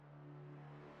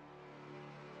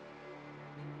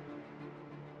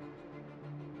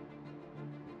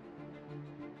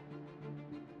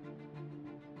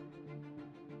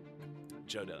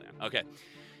Joe DeLeon. Okay.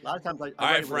 A lot of times I All write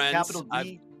right, it with a friends. capital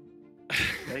D.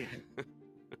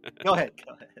 Go ahead.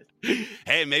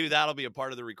 Hey, maybe that'll be a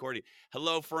part of the recording.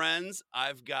 Hello, friends.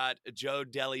 I've got Joe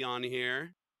DeLeon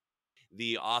here,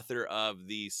 the author of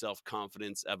the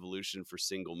Self-Confidence Evolution for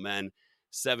Single Men,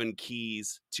 7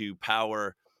 Keys to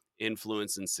Power,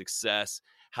 Influence, and Success,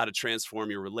 how to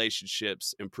transform your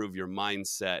relationships, improve your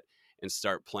mindset, and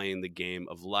start playing the game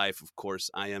of life. Of course,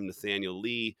 I am Nathaniel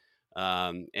Lee.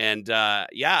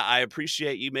 I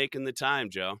appreciate you making the time,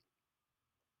 Joe.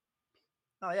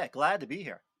 Oh, yeah. Glad to be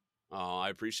here. Oh, I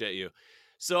appreciate you.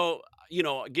 So,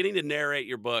 getting to narrate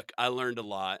your book, I learned a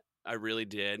lot. I really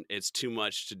did. It's too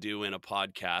much to do in a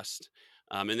podcast.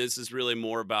 And this is really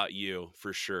more about you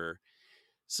for sure.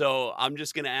 So I'm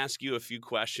just going to ask you a few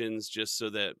questions just so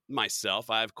that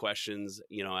I have questions,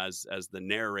 as the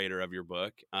narrator of your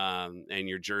book and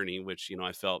your journey, which,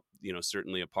 I felt,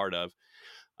 certainly a part of.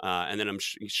 And then I'm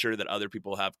sure that other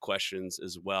people have questions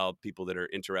as well, people that are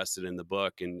interested in the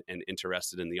book and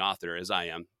interested in the author, as I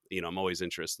am. I'm always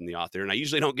interested in the author, and I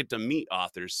usually don't get to meet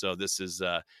authors, so this is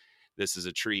a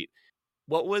treat.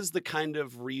 What was the kind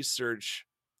of research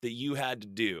that you had to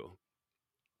do,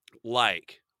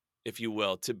 like, if you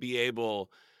will, to be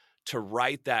able to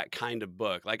write that kind of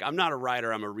book? Like, I'm not a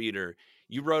writer, I'm a reader.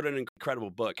 You wrote an incredible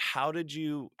book. How did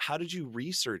you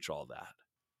research all that?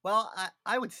 Well,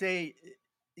 I would say,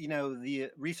 the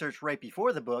research right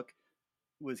before the book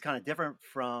was kind of different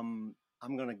from,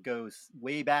 I'm going to go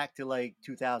way back to like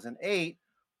 2008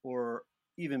 or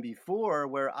even before,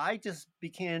 where I just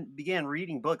began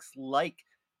reading books like,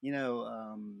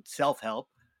 self-help,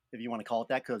 if you want to call it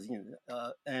that, because,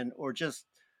 or just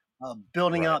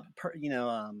building Right. up,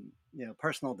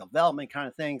 personal development kind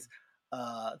of things,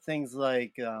 things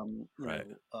like, Right.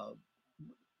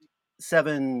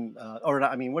 seven, or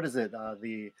not, I mean, what is it?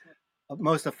 The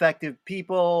most effective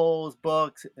people's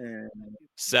books, and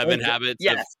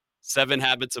yes, 7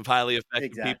 habits of highly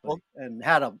effective people. exactly, and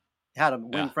how to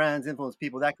win Yeah. friends, influence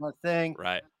people, that kind of thing.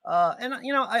 Right. And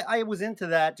I was into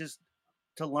that just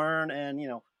to learn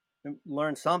and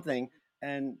learn something,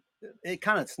 and it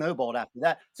kind of snowballed after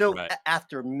that. So Right.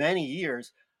 after many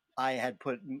years, I had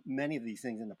put many of these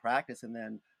things into practice, and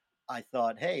then I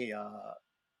thought, hey,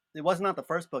 it was not the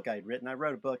first book I had written. I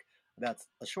wrote a book about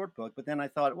a short book, but then I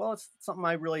thought, well, it's something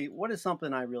what is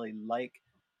something I really like,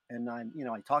 and I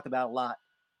talk about a lot,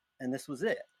 and this was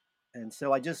it. And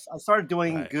so I started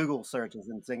doing Right. Google searches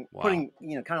and saying, Wow. putting,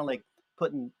 kind of like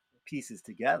putting pieces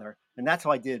together, and that's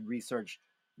how I did research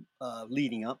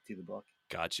leading up to the book.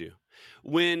 Got you.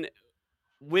 When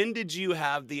did you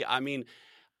have I mean,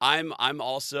 I'm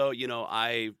also,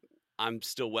 I'm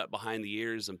still wet behind the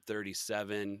ears. I'm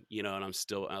 37, and I'm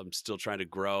still trying to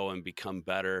grow and become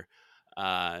better.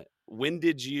 When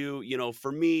did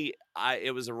for me,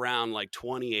 it was around like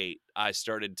 28, I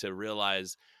started to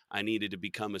realize I needed to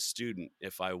become a student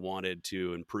if I wanted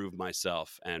to improve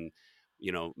myself and,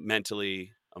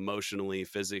 mentally, emotionally,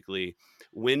 physically.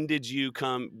 When did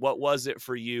what was it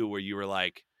for you where you were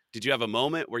like, did you have a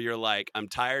moment where you're like, I'm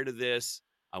tired of this.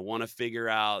 I want to figure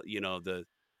out,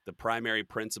 the primary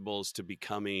principles to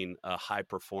becoming a high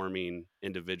performing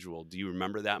individual. Do you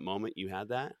remember that moment you had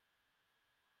that?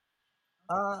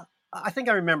 I think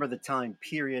I remember the time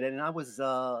period, and I was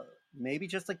maybe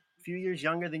just a few years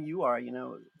younger than you are.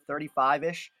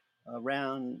 35-ish,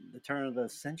 around the turn of the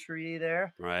century.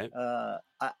 There, Right. I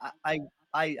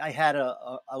had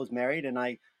I was married and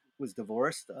I was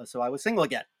divorced, so I was single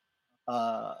again.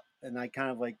 And I kind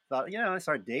of like thought, I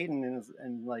started dating,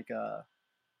 and like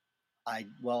I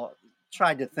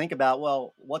tried to think about,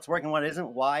 well, what's working, what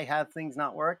isn't, why have things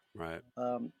not worked. Right.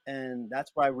 And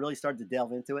that's where I really started to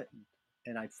delve into it,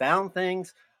 and I found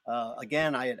things.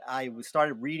 Again, I was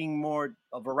started reading more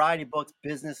a variety of books,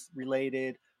 business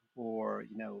related or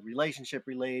relationship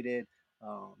related,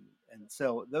 um, and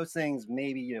so those things,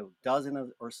 maybe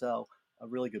dozen or so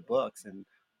of really good books, and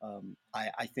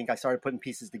I think I started putting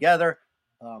pieces together.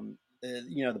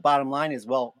 The bottom line is,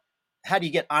 well, how do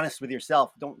you get honest with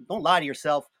yourself? Don't lie to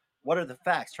yourself. What are the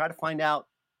facts? Try to find out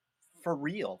for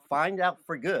real. Find out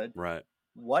for good Right.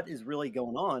 what is really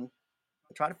going on.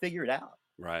 Try to figure it out.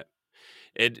 Right.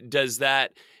 It does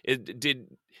that. It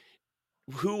did.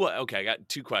 Okay, I got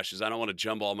 2 questions. I don't want to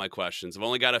jumble all my questions. I've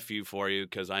only got a few for you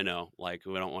because I know, like,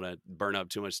 we don't want to burn up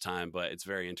too much time, but it's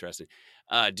very interesting.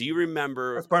 Do you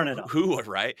remember Let's burn it up.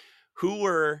 right? Who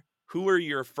were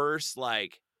your first,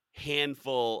 like,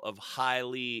 handful of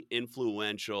highly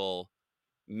influential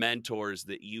mentors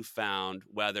that you found,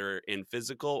 whether in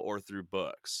physical or through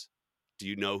books? Do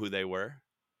you know who they were?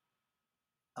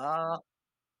 Uh,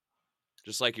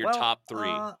 Just like your well, top 3.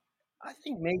 I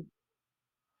think maybe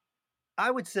I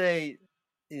would say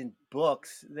in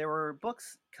books, there were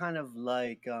books kind of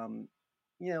like, you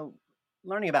know,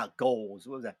 learning about goals.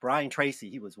 What was that? Brian Tracy,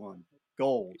 he was one.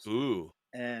 Goals Ooh,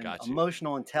 and got you,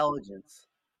 emotional intelligence.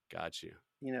 got you.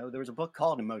 There was a book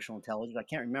called Emotional Intelligence. I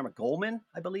can't remember. Goldman,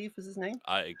 I believe, is his name.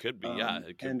 It could be, yeah,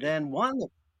 it could And be. then one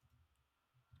that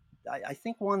I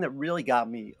think one that really got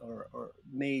me or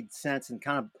made sense and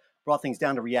kind of brought things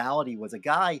down to reality was a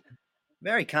guy,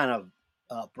 very kind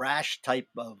of brash type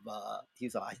of.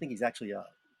 I think he's actually a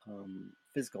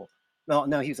physical. No,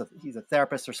 no, he's a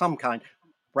therapist or some kind.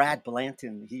 Brad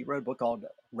Blanton. He wrote a book called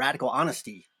Radical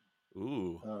Honesty.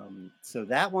 Ooh, So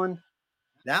that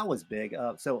was big.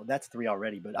 So that's three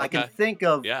already. But I can okay, think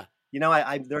of, yeah,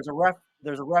 there's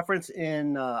a reference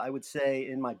in, I would say,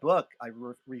 in my book.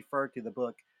 Refer to the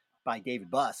book by David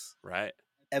Buss, right,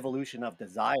 Evolution of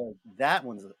Desire. That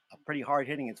one's a pretty hard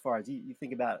hitting as far as you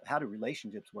think about how do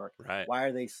relationships work. right. Why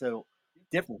are they so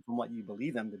different from what you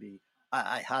believe them to be?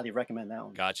 I highly recommend that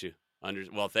one. Got you.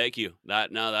 Well, thank you.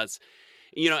 That no, that's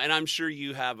and I'm sure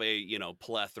you have a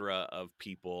plethora of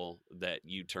people that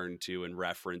you turn to and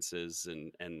references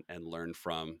and learn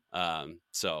from.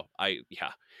 So I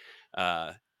yeah.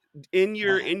 Uh, in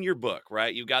your book,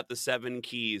 right? You got the 7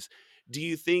 keys. Do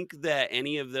you think that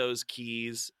any of those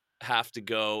keys have to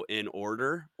go in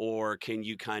order, or can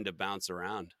you kind of bounce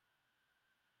around?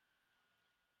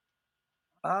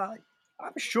 Uh,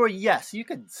 I'm sure, yes, you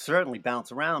could certainly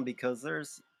bounce around because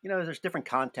there's different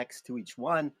contexts to each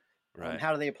one. Right,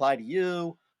 How do they apply to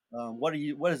you? What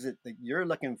is it that you're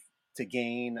looking to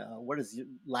gain? What is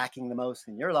lacking the most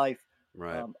in your life?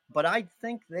 right, But I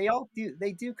think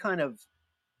they do kind of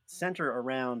center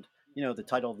around, the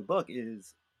title of the book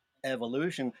is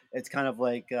evolution. It's kind of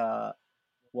like,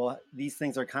 well, these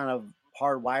things are kind of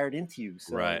hardwired into you.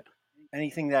 right, So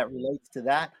anything that relates to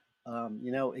that,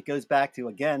 it goes back to,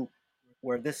 again,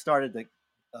 where this started to,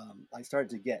 I started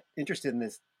to get interested in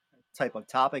this type of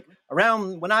topic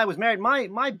around when I was married.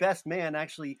 My best man,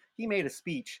 actually, he made a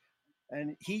speech,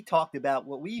 and he talked about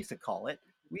what we used to call it.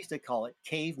 We used to call it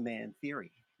caveman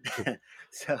theory.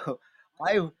 So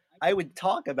I I would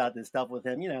talk about this stuff with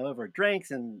him, over drinks,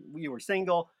 and we were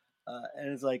single,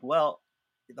 and it's like, well,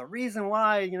 the reason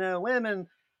why women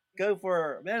go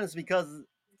for men is because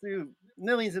through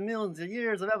millions and millions of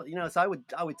years of so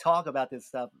I would talk about this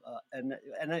stuff, and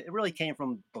it really came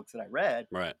from books that I read.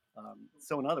 right,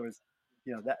 So in other words,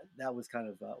 that was kind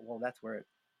of, well, that's where it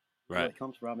right, really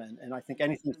comes from. And I think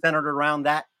anything centered around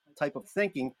that type of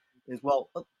thinking is, well,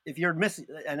 if you're missing,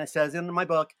 and it says in my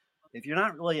book, if you're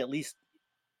not really at least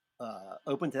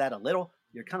open to that a little,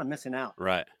 you're kind of missing out.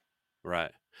 right.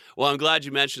 Right. Well, I'm glad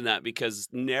you mentioned that because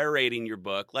narrating your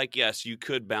book, like, yes, you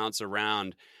could bounce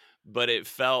around, but it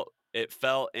felt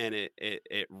and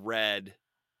it read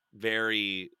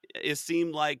very it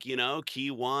seemed like,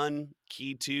 key 1,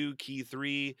 key 2, key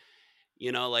 3,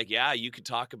 like, yeah, you could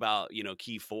talk about,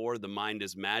 key 4, the mind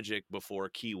is magic before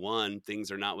key 1,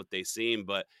 things are not what they seem,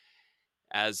 but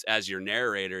as your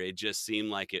narrator, it just seemed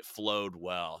like it flowed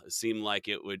well. It seemed like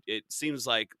it seems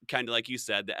like kind of like you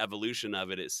said, the evolution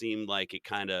of it, it seemed like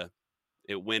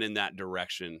it went in that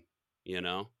direction, you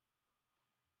know?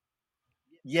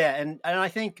 Yeah, and I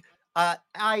think,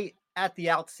 I at the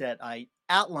outset I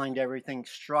outlined everything,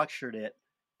 structured it,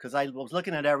 because I was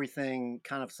looking at everything,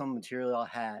 kind of some material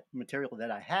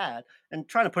that I had, and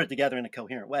trying to put it together in a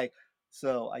coherent way.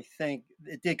 So I think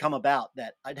it did come about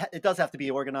that it does have to be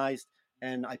organized,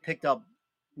 and I picked up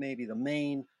maybe the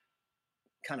main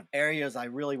kind of areas I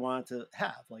really wanted to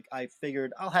have. Like, I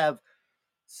figured I'll have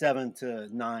 7 to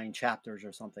 9 chapters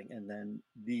or something, and then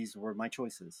these were my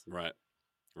choices. Right,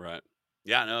 right.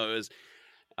 Yeah, no, there's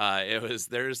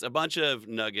a bunch of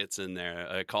nuggets in there.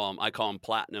 I call them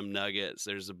platinum nuggets.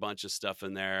 There's a bunch of stuff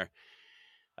in there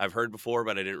I've heard before,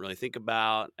 but I didn't really think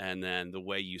about. And then the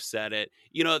way you said it,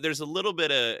 there's a little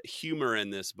bit of humor in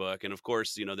this book. And of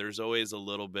course, there's always a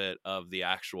little bit of the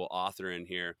actual author in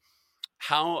here.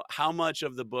 How much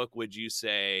of the book would you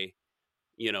say,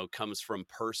 comes from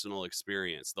personal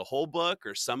experience? The whole book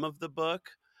or some of the book?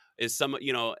 Is some,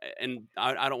 and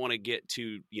I don't want to get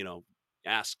to,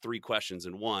 ask 3 questions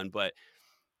in one, but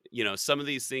some of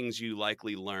these things you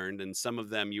likely learned and some of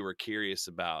them you were curious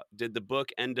about. Did the book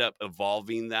end up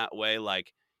evolving that way?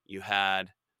 Like you had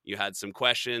some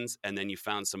questions and then you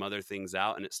found some other things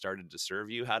out and it started to serve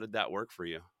you? How did that work for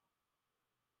you?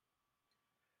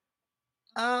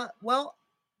 Well,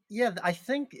 yeah, I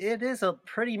think it is a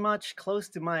pretty much close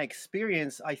to my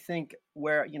experience. I think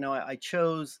where I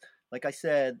chose, like I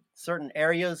said, certain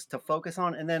areas to focus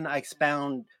on, and then I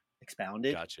expounded,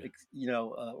 Gotcha.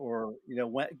 or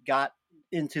got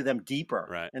into them deeper.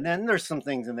 Right. And then there's some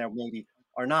things in there maybe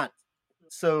are not.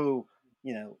 so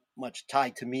much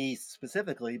tied to me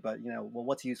specifically, but well,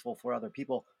 what's useful for other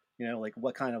people? Like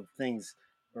what kind of things,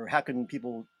 or how can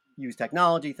people use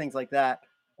technology, things like that.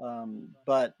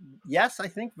 But yes, I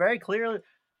think very clearly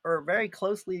or very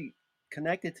closely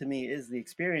connected to me is the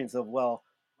experience of, well,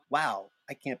 wow,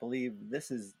 I can't believe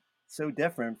this is so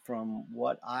different from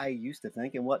what I used to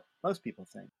think and what most people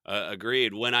think.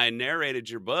 Agreed. When I narrated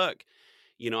your book,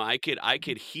 I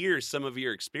could hear some of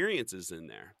your experiences in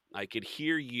there. I could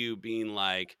hear you being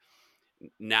like,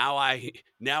 now I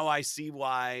now I see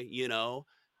why,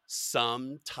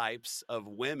 some types of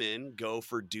women go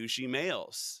for douchey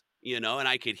males, and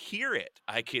I could hear it.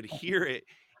 I could hear it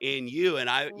in you. And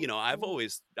I've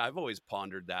always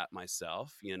pondered that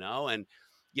myself, and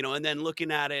then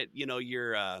looking at it,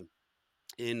 you're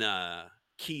in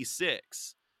key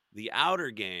 6, the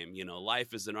outer game,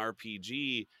 life is an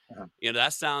RPG. Uh-huh.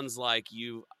 That sounds like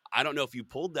you I don't know if you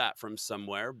pulled that from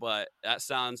somewhere, but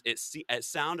it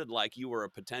sounded like you were a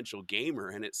potential gamer,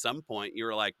 and at some point you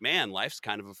were like, "Man, life's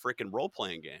kind of a freaking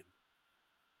role-playing game."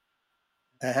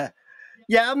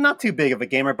 Yeah, I'm not too big of a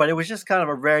gamer, but it was just kind of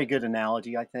a very good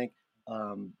analogy, I think.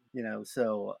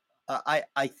 So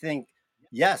I think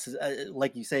yes,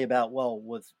 like you say about, well,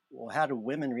 how do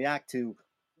women react to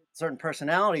certain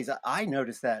personalities? I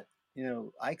noticed that,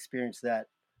 I experienced that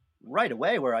right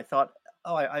away, where I thought,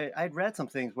 oh, I'd read some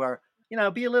things where,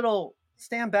 be a little,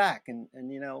 stand back, and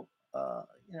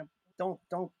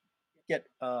don't get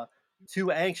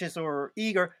too anxious or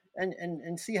eager,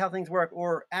 and see how things work,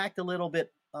 or act a little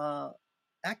bit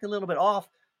off,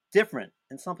 different,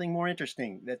 and something more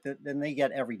interesting than they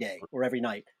get every day or every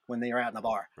night when they are out in the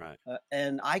bar. Right.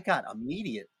 And I got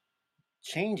immediate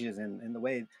changes in the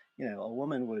way, a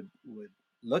woman would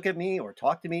look at me or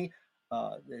talk to me,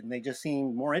 and they just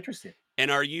seemed more interested. And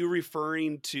are you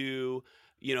referring to,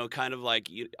 kind of like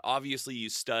obviously you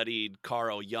studied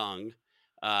Carl Jung,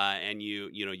 and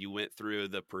you went through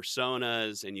the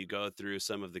personas and you go through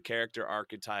some of the character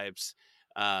archetypes,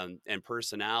 and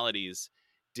personalities.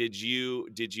 Did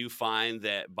you find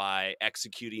that by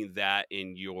executing that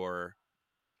in your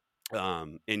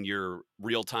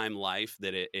real time life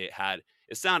that it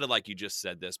sounded like you just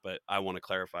said this, but I want to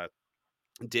clarify.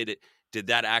 Did it did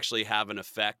that actually have an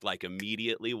effect, like,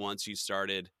 immediately once you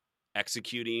started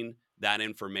executing that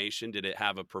information? Did it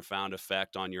have a profound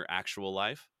effect on your actual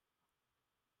life?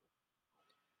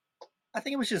 I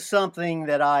think it was just something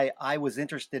that I was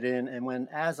interested in, and when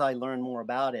as I learned more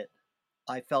about it,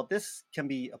 I felt this can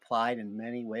be applied in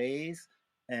many ways,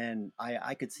 and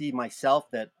I could see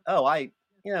myself that, oh,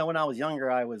 when I was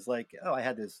younger, I was like, oh, I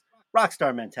had this rock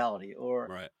star mentality, or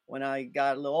Right. when I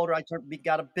got a little older,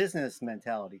 got a business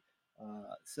mentality.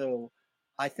 So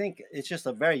I think it's just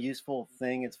a very useful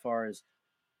thing, as far as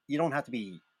you don't have to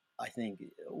be, I think,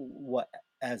 what,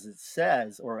 as it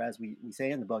says, or as we say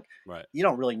in the book, Right. you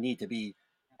don't really need to be,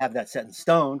 have that set in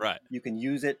stone. Right. You can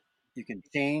use it, you can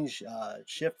change,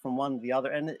 shift from one to the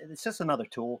other, and it's just another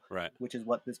tool, Right. which is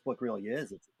what this book really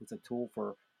is. It's a tool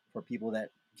for people that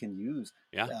can use.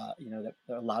 Yeah. That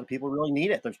a lot of people really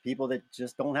need it. There's people that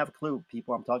just don't have a clue.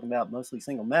 People, I'm talking about, mostly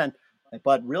single men,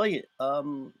 but really, a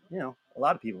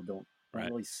lot of people don't Right.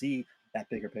 really see that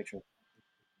bigger picture.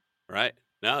 Right.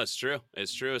 No, it's true.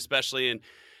 It's true, especially in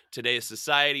today's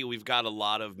society. We've got a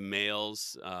lot of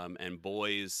males, and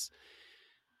boys,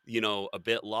 a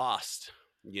bit lost.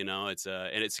 It's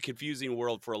a confusing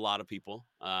world for a lot of people.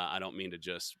 I don't mean to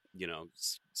just,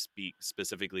 speak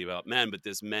specifically about men, but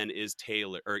this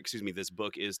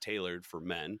book is tailored for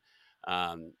men.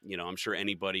 I'm sure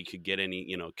anybody could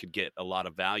get a lot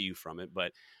of value from it,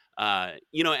 but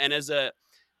and as a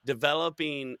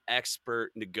developing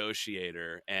expert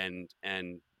negotiator, and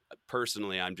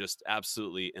personally, I'm just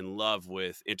absolutely in love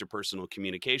with interpersonal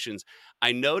communications.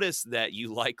 I noticed that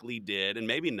you likely did, and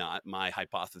maybe not, my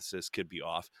hypothesis could be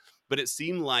off, but it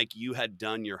seemed like you had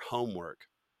done your homework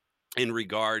in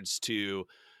regards to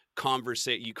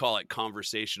conversate you call it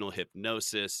conversational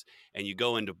hypnosis, and you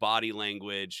go into body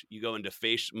language, you go into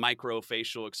micro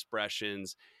facial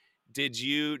expressions. Did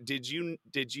you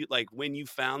like, when you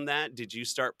found that, did you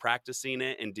start practicing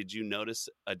it, and did you notice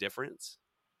a difference?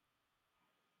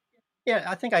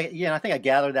 I think I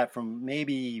gathered that from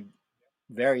maybe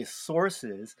various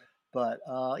sources, but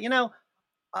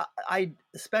I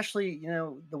especially,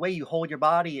 the way you hold your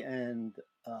body, and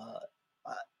uh,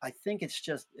 I think it's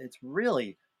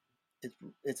really,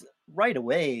 it's right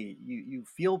away, you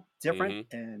feel different,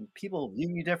 Mhm. and people view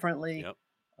you differently. Yep.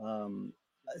 Um,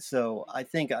 so I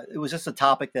think, it was just a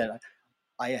topic that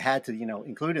I had to,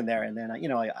 include in there, and then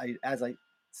as I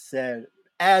said,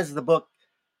 as the book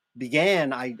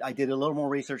began, I did a little more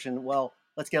research, and, well,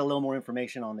 let's get a little more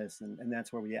information on this, and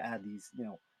that's where we add these,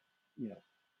 you know,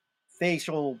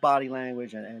 facial body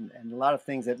language and a lot of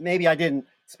things that maybe I didn't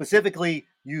specifically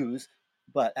use,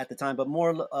 but at the time, but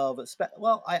more of a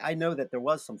well, I know that there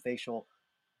was some facial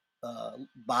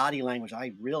body language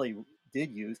I really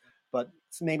did use, but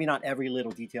maybe not every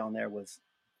little detail in there was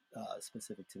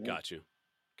specific to me. Got you.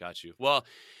 Got you. Well,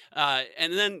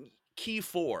 and then key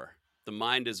 4, the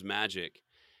mind is magic.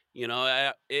 You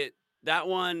know, it that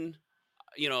one,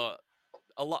 you know,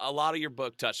 a lot of your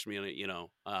book touched me, in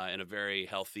a very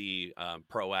healthy,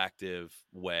 proactive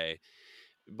way.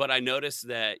 But I noticed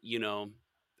that,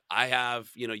 I have,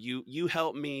 you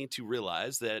help me to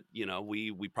realize that,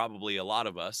 we probably, a lot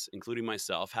of us, including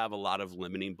myself, have a lot of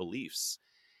limiting beliefs.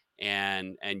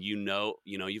 And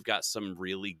you've got some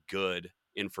really good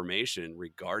information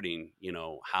regarding,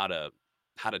 how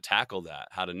to tackle that,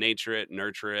 how to nature it,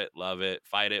 nurture it, love it,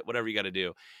 fight it, whatever you got to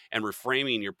do, and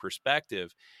reframing your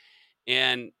perspective.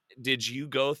 And did you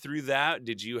go through that?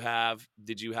 Did you have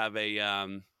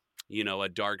a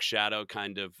dark shadow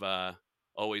kind of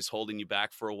always holding you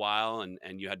back for a while, and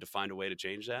you had to find a way to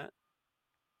change that?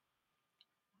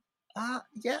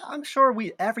 Yeah, I'm sure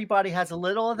we everybody has a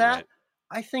little of that. Right.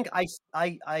 I think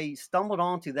I stumbled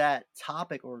onto that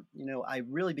topic, or I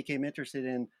really became interested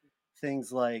in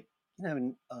things like, I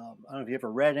don't know if you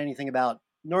ever read anything about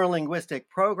neurolinguistic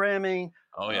programming,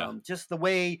 Oh yeah. just the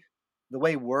way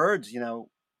words,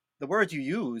 the words you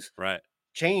use Right.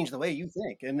 change the way you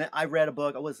think. And I read a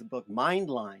book. What was the book? Mind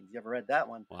Lines. You ever read that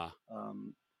one? Wow.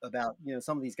 About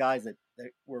some of these guys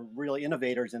that were really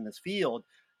innovators in this field,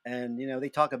 and they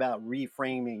talk about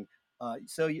reframing.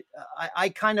 I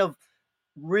kind of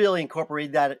really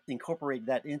incorporate that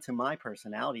into my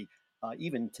personality,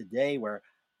 even today, where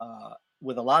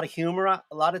with a lot of humor, a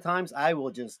lot of times I will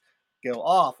just go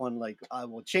off on, like, I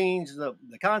will change the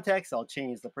context, I'll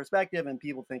change the perspective, and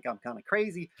people think I'm kind of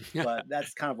crazy, but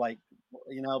that's kind of like,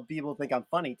 people think I'm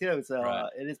funny too, so Right.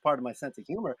 it is part of my sense of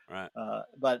humor. Right.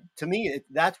 But to me,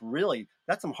 that's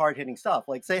some hard hitting stuff.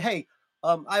 Like, say, hey,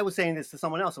 I was saying this to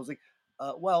someone else. I was like,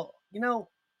 well,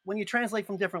 when you translate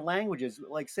from different languages,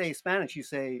 like, say, Spanish, you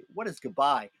say, what is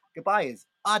goodbye? Goodbye is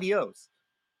adios.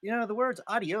 The words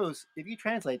adios, if you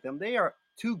translate them, they are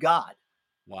to God,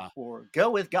 Wow. or go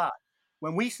with God.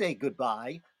 When we say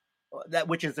goodbye, that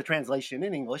which is the translation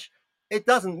in English, it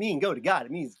doesn't mean go to God.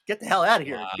 It means get the hell out of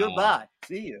here. Wow. Goodbye.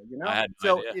 See you. I had no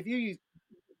So idea. if you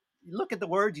look at the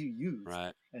words you use,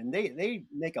 Right. and they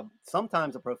make a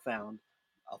sometimes a profound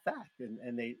effect,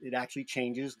 and it actually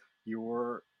changes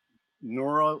your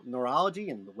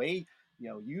neurology, and the way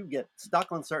you get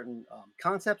stuck on certain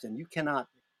concepts, and you cannot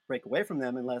break away from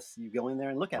them unless you go in there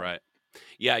and look at them. Right.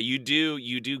 Yeah, you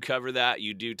do cover that.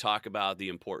 You do talk about the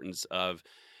importance of,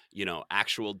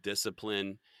 actual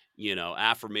discipline.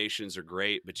 Affirmations are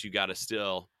great, but you got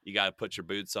to put your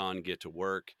boots on, get to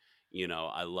work.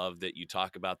 I love that you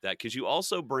talk about that, cuz you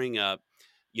also bring up,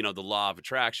 the law of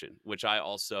attraction, which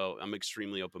I'm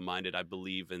extremely open-minded. I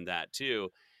believe in that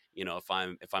too. If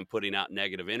I'm putting out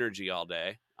negative energy all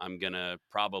day, I'm going to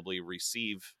probably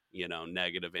receive,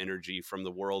 negative energy from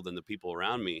the world and the people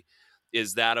around me.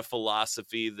 Is that a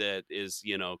philosophy that is,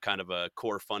 kind of a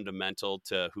core fundamental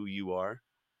to who you are?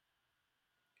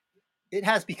 It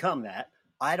has become that.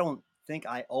 I don't think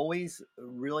I always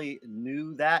really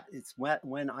knew that. It's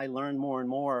when I learned more and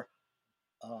more,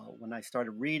 when I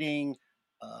started reading,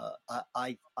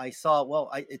 I saw.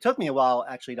 Well, it took me a while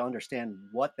actually to understand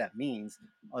what that means.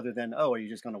 Other than, oh, are you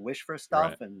just going to wish for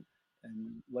stuff, Right.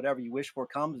 and whatever you wish for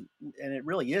comes? And it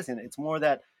really isn't. It's more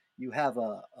that you have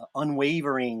a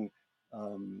unwavering,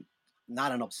 um,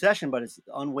 not an obsession, but it's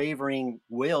unwavering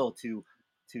will to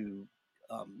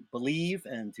believe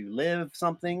and to live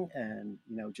something, and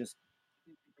just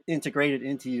integrate it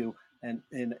into you, and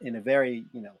in a very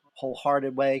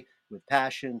wholehearted way, with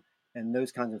passion and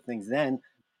those kinds of things, then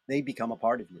they become a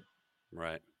part of you.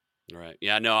 Right. Right.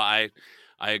 Yeah, no, I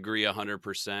agree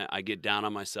 100%. I get down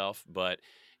on myself, but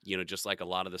just like a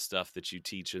lot of the stuff that you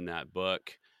teach in that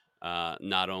book,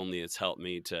 not only it's helped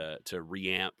me to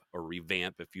reamp or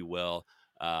revamp, if you will,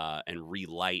 and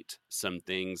relight some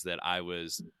things that I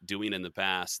was doing in the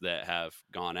past that have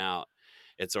gone out.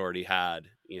 It's already had,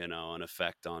 an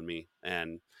effect on me.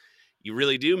 And you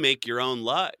really do make your own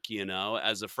luck.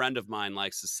 As a friend of mine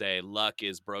likes to say, luck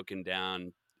is broken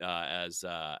down as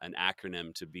an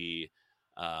acronym to be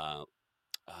uh,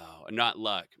 not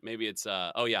luck. Maybe it's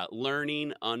oh yeah,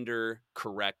 learning under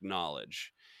correct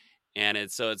knowledge. And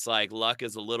it's like luck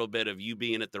is a little bit of you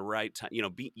being at the right time,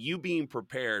 you being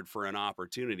prepared for an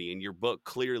opportunity. And your book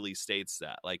clearly states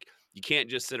that. Like, you can't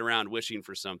just sit around wishing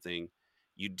for something.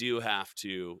 you do have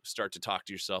to start to talk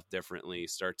to yourself differently,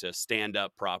 start to stand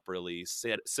up properly,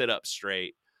 sit up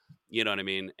straight. You know what I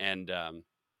mean? And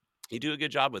you do a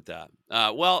good job with that.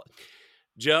 Well,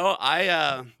 Joe,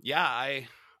 yeah,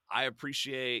 I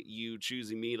appreciate you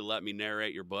choosing me to let me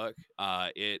narrate your book.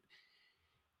 It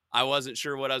I wasn't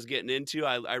sure what I was getting into.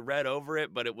 I read over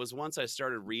it, but it was once I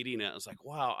started reading it, I was like,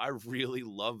 "Wow, I really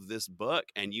love this book."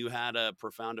 And you had a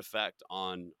profound effect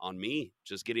on me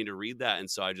just getting to read that. And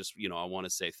so I just, I want to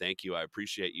say thank you. I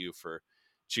appreciate you for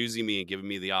choosing me and giving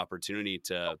me the opportunity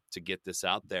to get this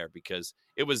out there because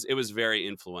it was very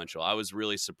influential. I was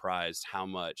really surprised how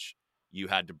much you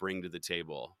had to bring to the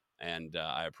table, and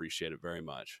I appreciate it very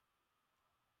much.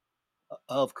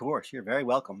 Of course, you're very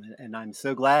welcome, and I'm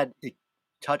so glad it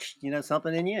touched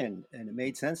something in you, and it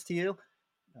made sense to you.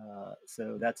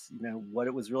 So that's what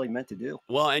it was really meant to do,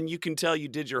 Well, and you can tell you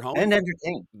did your and homework.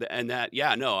 entertain. And that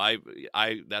yeah, no, I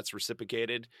that's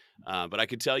reciprocated, but I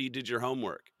could tell you did your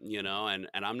homework, and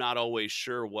I'm not always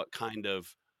sure what kind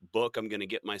of book I'm gonna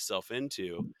get myself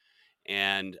into,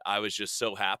 and I was just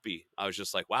so happy. I was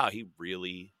just like, "Wow, he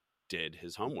really did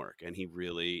his homework, and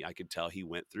I could tell he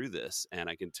went through this, and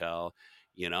I can tell,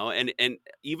 and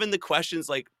even the questions,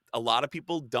 like, a lot of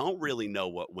people don't really know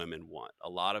what women want. A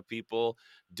lot of people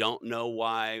don't know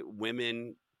why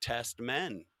women test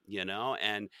men,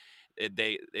 and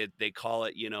they call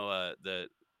it,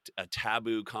 a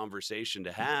taboo conversation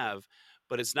to have,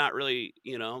 but it's not really,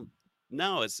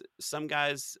 no, it's some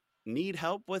guys need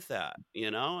help with that,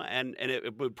 and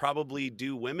it would probably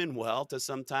do women well to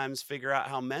sometimes figure out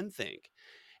how men think.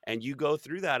 And you go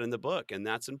through that in the book, and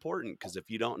that's important because if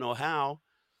you don't know how,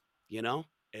 you know,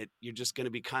 you're just going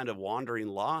to be kind of wandering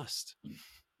lost,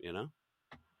 you know?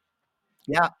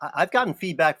 Yeah, I've gotten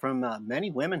feedback from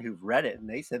many women who've read it, and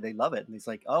they said they love it. And it's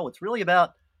like, oh, it's really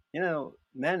about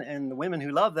men and the women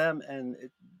who love them, and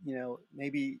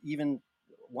maybe even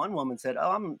one woman said,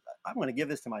 oh, I'm going to give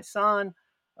this to my son,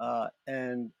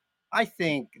 and I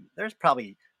think there's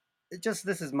probably just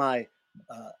this is my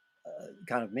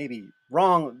kind of maybe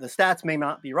wrong. The stats may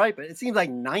not be right, but it seems like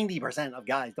 90% of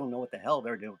guys don't know what the hell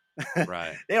they're doing.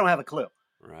 Right. They don't have a clue.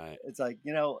 Right. It's like,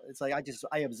 it's like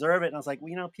I observe it and I was like,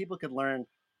 well, people could learn.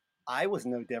 I was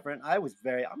no different. I was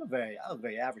a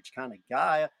very average kind of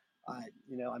guy.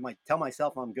 I might tell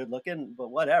myself I'm good looking, but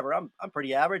whatever. I'm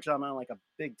pretty average. I'm not like a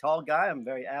big tall guy. I'm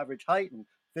very average height and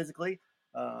physically,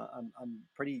 I'm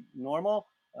pretty normal.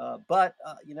 But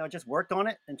just worked on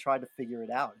it and tried to figure it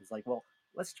out. It's like, well,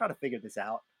 let's try to figure this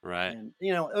out. Right. And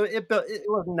it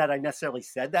wasn't that I necessarily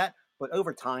said that, but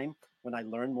over time, when I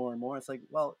learned more and more, it's like,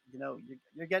 well,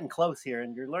 you're getting close here,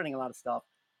 and you're learning a lot of stuff.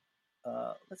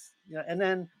 Let's and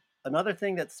then another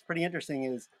thing that's pretty interesting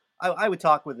is I would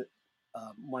talk with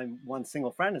my one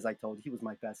single friend, as I told you, he was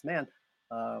my best man,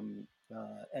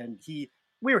 and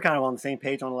we were kind of on the same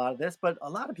page on a lot of this, but a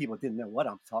lot of people didn't know what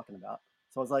I'm talking about.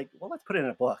 So I was like, well, let's put it in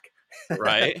a book.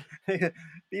 Right.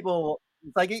 People,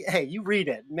 it's like, hey, you read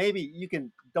it. Maybe you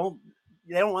can don't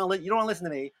they don't want to you don't want to listen to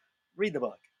me. Read the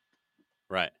book.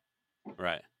 Right.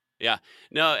 Right. Yeah.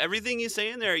 No, everything you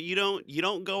say in there, you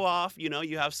don't go off,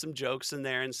 you have some jokes in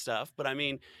there and stuff, but I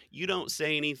mean, you don't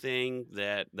say anything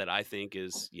that I think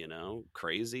is,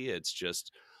 crazy. It's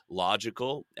just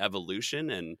logical evolution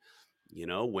and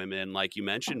women, like you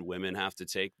mentioned, women have to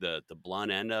take the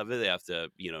blunt end of it. They have to,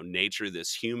 nature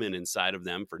this human inside of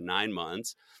them for 9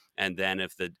 months. And then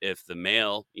if the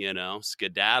male,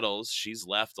 skedaddles, she's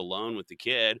left alone with the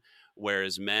kid,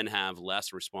 whereas men have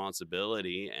less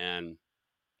responsibility. And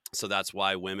so that's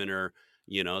why women are,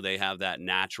 they have that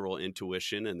natural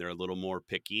intuition and they're a little more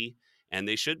picky, and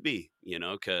they should be,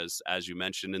 because as you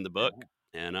mentioned in the Yeah, book,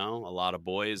 a lot of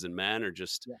boys and men are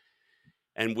just, yeah,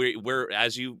 and we're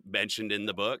as you mentioned in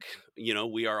the book,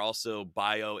 we are also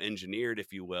bioengineered,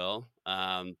 if you will,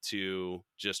 to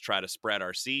just try to spread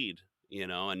our seed,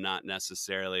 and not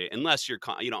necessarily unless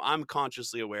I'm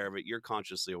consciously aware of it, you're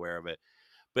consciously aware of it,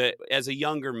 but as a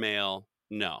younger male,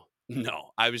 no,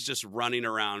 no, I was just running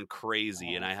around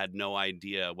crazy and uh, I had no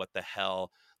idea what the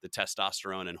hell the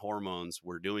testosterone and hormones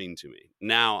were doing to me.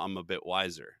 Now I'm a bit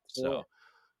wiser. sure, So,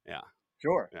 yeah,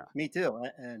 sure. yeah. Me too.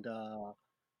 And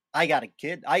I got a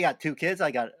kid. I got two kids.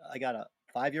 I got a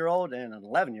 5-year-old and an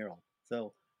 11-year-old.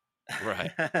 So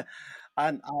Right.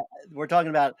 I, we're talking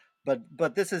about,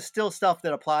 but this is still stuff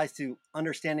that applies to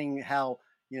understanding how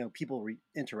people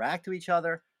interact to each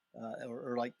other,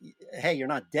 or like, hey, you're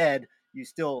not dead. You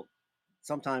still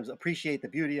sometimes appreciate the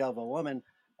beauty of a woman,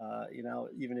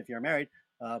 even if you're married.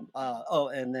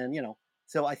 Oh, and then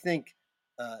so I think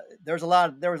there was a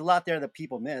lot there that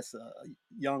people miss.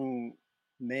 Young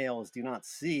males do not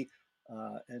see,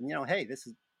 and hey, this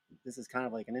is kind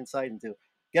of like an insight into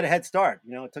get a head start.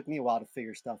 You know, it took me a while to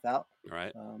figure stuff out,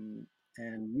 Right. um,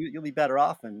 and you'll be better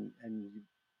off, and you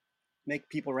make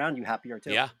people around you happier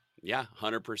too. Yeah, yeah,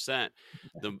 100%.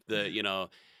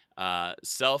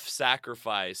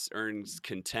 Self-sacrifice earns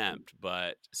contempt,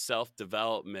 but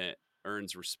self-development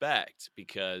earns respect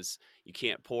because you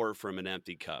can't pour from an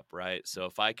empty cup, right? So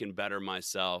if I can better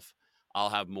myself, I'll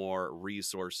have more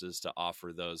resources to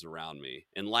offer those around me.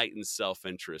 Enlightened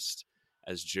self-interest,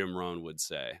 as Jim Rohn would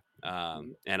say.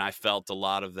 And I felt a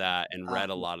lot of that and Uh, read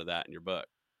a lot of that in your book.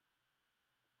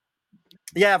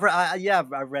 yeah, I've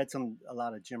read a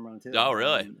lot of Jim Rohn too, Oh,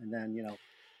 really? and then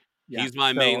yeah. He's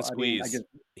my main So I mean, I squeeze. just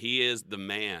He is the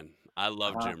man. I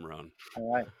love uh Jim Rohn.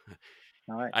 all right,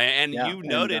 all right, And yeah, you and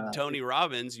noted Tony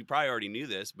Robbins. You probably already knew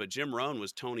this, but Jim Rohn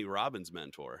was Tony Robbins'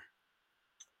 mentor.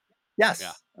 Yeah,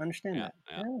 yes, I understand yeah,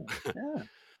 that. yeah. Yeah,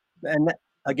 yeah. And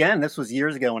again, this was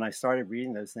years ago when I started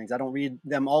reading those things. I don't read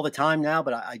them all the time now,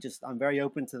 but I'm very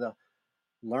open to the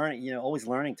learning. You know, always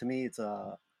learning. To me, it's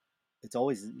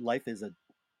always life is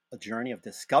a journey of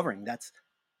discovering. That's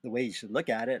the way you should look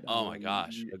at it. Oh my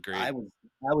gosh, agreed. I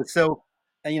was so,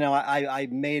 and, I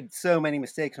made so many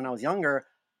mistakes when I was younger.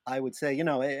 I would say,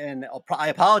 and I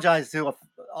apologize to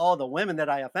all the women that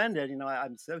I offended.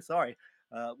 I'm so sorry.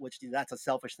 Which that's a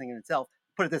selfish thing in itself.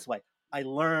 Put it this way: I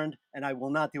learned, and I will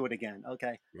not do it again.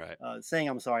 Okay, Right, saying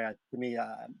I'm sorry to me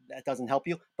that doesn't help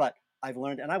you, but I've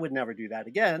learned, and I would never do that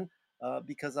again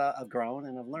because I've grown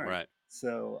and I've learned. right,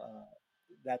 So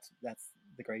that's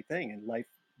the great thing in life.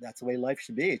 That's the way life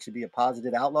should be. It should be a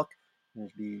positive outlook, and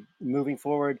it should be moving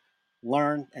forward,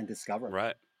 learn and discover.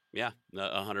 right. Yeah,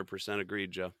 100%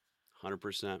 agreed, Joe.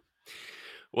 100%.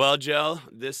 Well, Joe,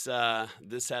 this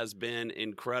has been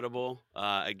incredible.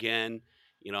 Again,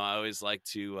 I always like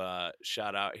to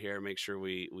shout out here, make sure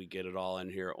we get it all in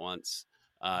here at once.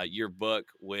 Your book,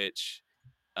 which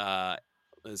uh,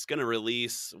 is going to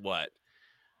release what?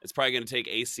 It's probably going to take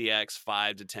ACX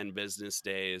 5 to 10 business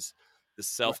days. The Right,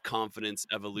 self-confidence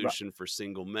right. evolution for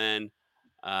single men.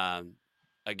 Um,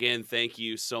 Again, thank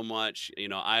you so much.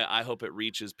 I hope it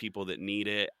reaches people that need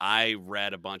it. I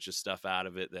read a bunch of stuff out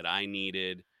of it that I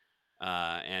needed.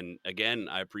 And again,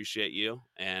 I appreciate you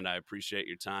and I appreciate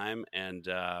your time. And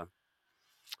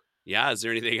yeah, is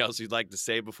there anything else you'd like to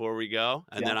say before we go?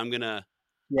 And Yeah, then I'm gonna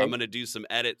yeah. I'm gonna do some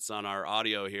edits on our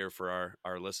audio here for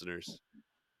our listeners.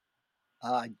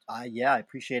 I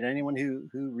appreciate anyone who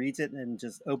reads it and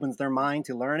just opens their mind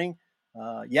to learning.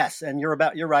 Yes, and you're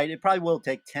right. It probably will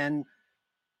take 10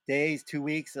 days, 2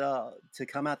 weeks to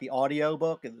come out. The audio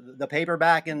book, the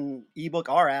paperback and ebook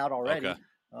are out Okay. already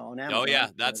on Oh yeah,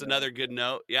 Amazon. that's another good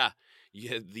note. Yeah,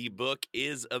 the book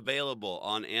is available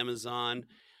on Amazon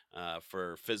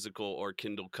for physical or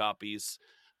Kindle copies,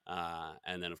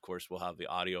 and then of course we'll have the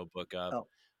audio book up.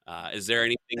 Oh, Is there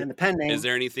anything? and the pen Is name.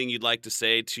 there anything you'd like to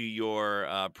say to your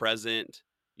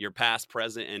your past,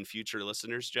 present, and future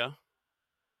listeners, Joe?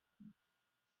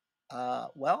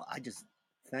 Well, I just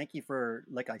thank you for,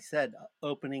 like I said,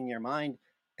 opening your mind,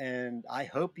 and I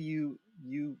hope you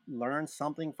learn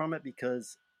something from it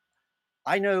because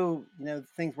I know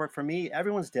things work for me.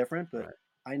 Everyone's different, but Right.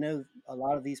 I know a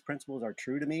lot of these principles are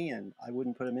true to me, and I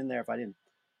wouldn't put them in there if I didn't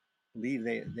believe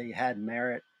they had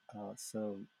merit.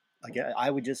 So I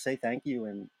would just say thank you,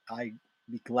 and I'd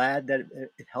be glad that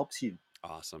it helps you.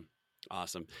 Awesome.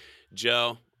 Awesome.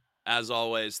 Joe, as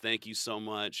always, thank you so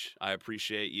much. I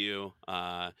appreciate you.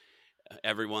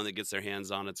 Everyone that gets their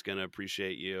hands on it's going to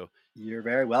appreciate you. You're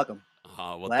very welcome.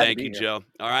 Well, Glad to thank be you, here. Joe.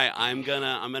 All right, I'm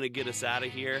gonna get us out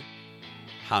of here.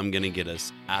 How I'm gonna get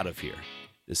us out of here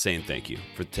is saying thank you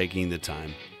for taking the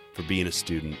time, for being a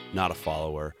student, not a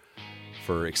follower,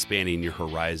 for expanding your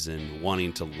horizon,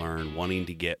 wanting to learn, wanting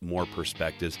to get more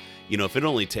perspectives. If it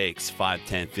only takes 5,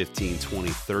 10, 15, 20,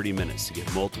 30 minutes to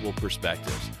get multiple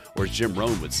perspectives, or as Jim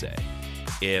Rohn would say,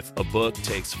 if a book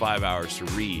takes 5 hours to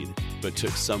read, but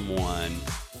took someone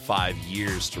 5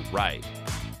 years to write,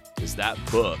 is that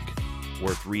book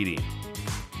worth reading?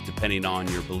 Depending on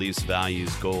your beliefs,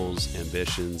 values, goals,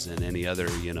 ambitions, and any other,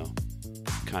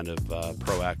 kind of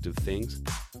proactive things.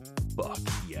 Fuck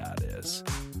yeah, it is.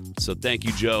 So thank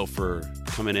you, Joe, for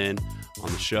coming in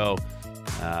on the show.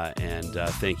 And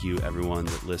thank you, everyone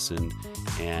that listened.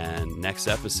 And next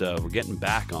episode, we're getting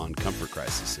back on comfort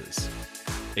crises.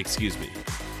 Excuse me.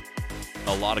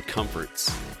 A lot of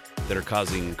comforts that are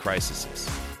causing crises.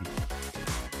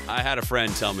 I had a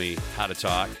friend tell me how to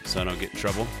talk so I don't get in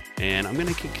trouble. And I'm going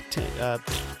to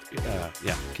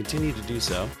continue to do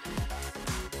so.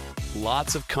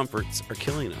 Lots of comforts are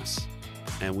killing us.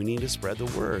 And we need to spread the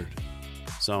word.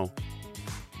 So,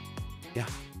 yeah,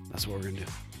 that's what we're going to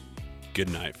do. Good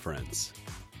night, friends.